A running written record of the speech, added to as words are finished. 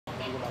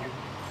juga Bali.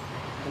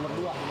 Nomor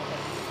 2.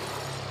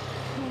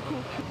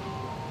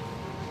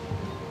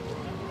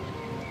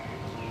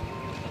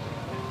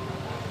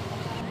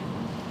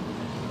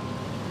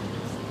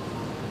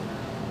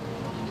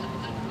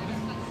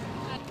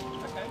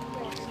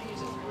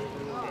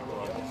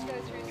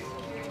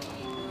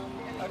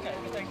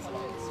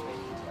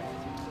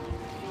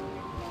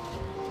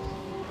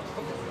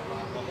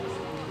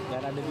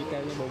 Dan ada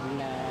detailnya bau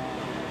bunga.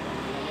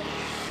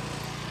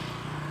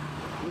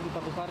 Ini duta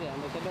besar ya,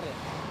 ambassador ya?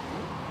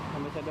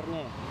 Ambasadornya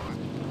ya?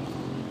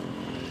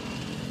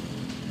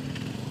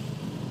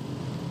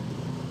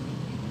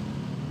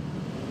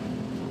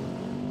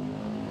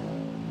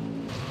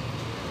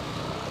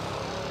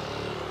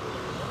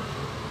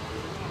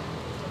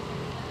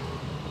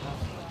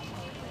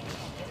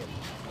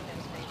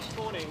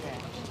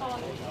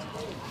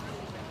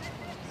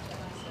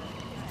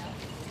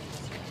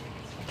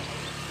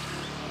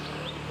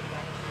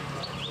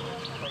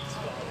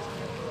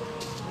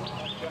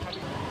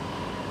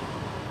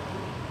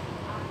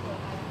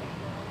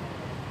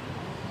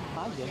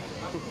 Aja.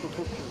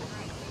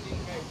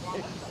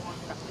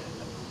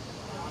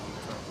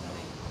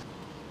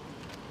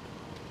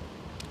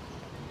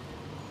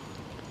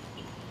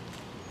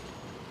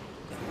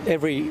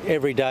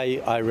 Every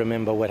day I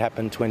remember what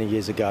happened 20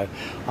 years ago.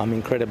 I'm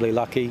incredibly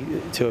lucky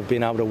to have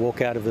been able to walk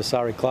out of the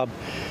Sari club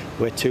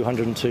where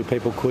 202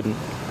 people couldn't.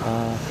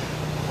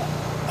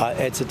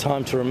 It's a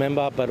time to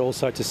remember, but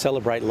also to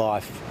celebrate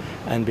life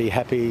and be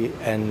happy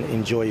and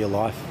enjoy your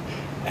life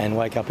and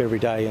wake up every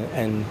day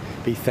and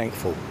be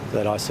thankful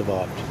that I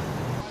survived.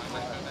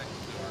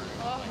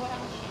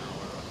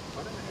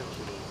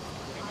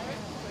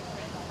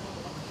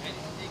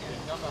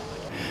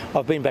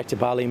 I've been back to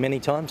Bali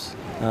many times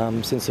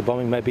since the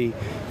bombing, maybe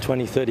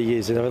 20, 30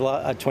 years,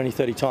 20,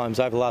 30 times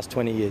over the last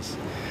 20 years.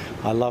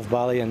 I love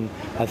Bali and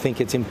I think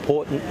it's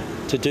important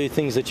to do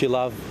things that you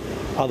love,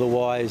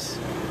 otherwise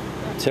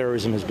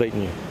terrorism has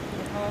beaten you.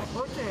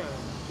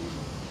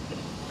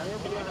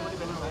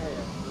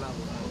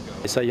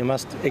 So you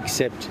must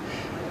accept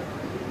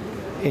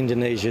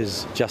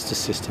Indonesia's justice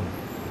system.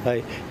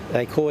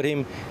 They caught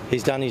him,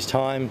 he's done his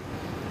time,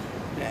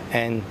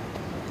 and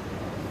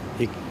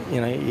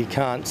you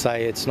can't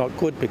say it's not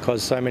good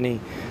because so many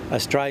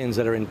Australians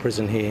that are in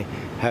prison here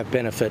have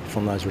benefit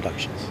from those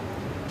reductions.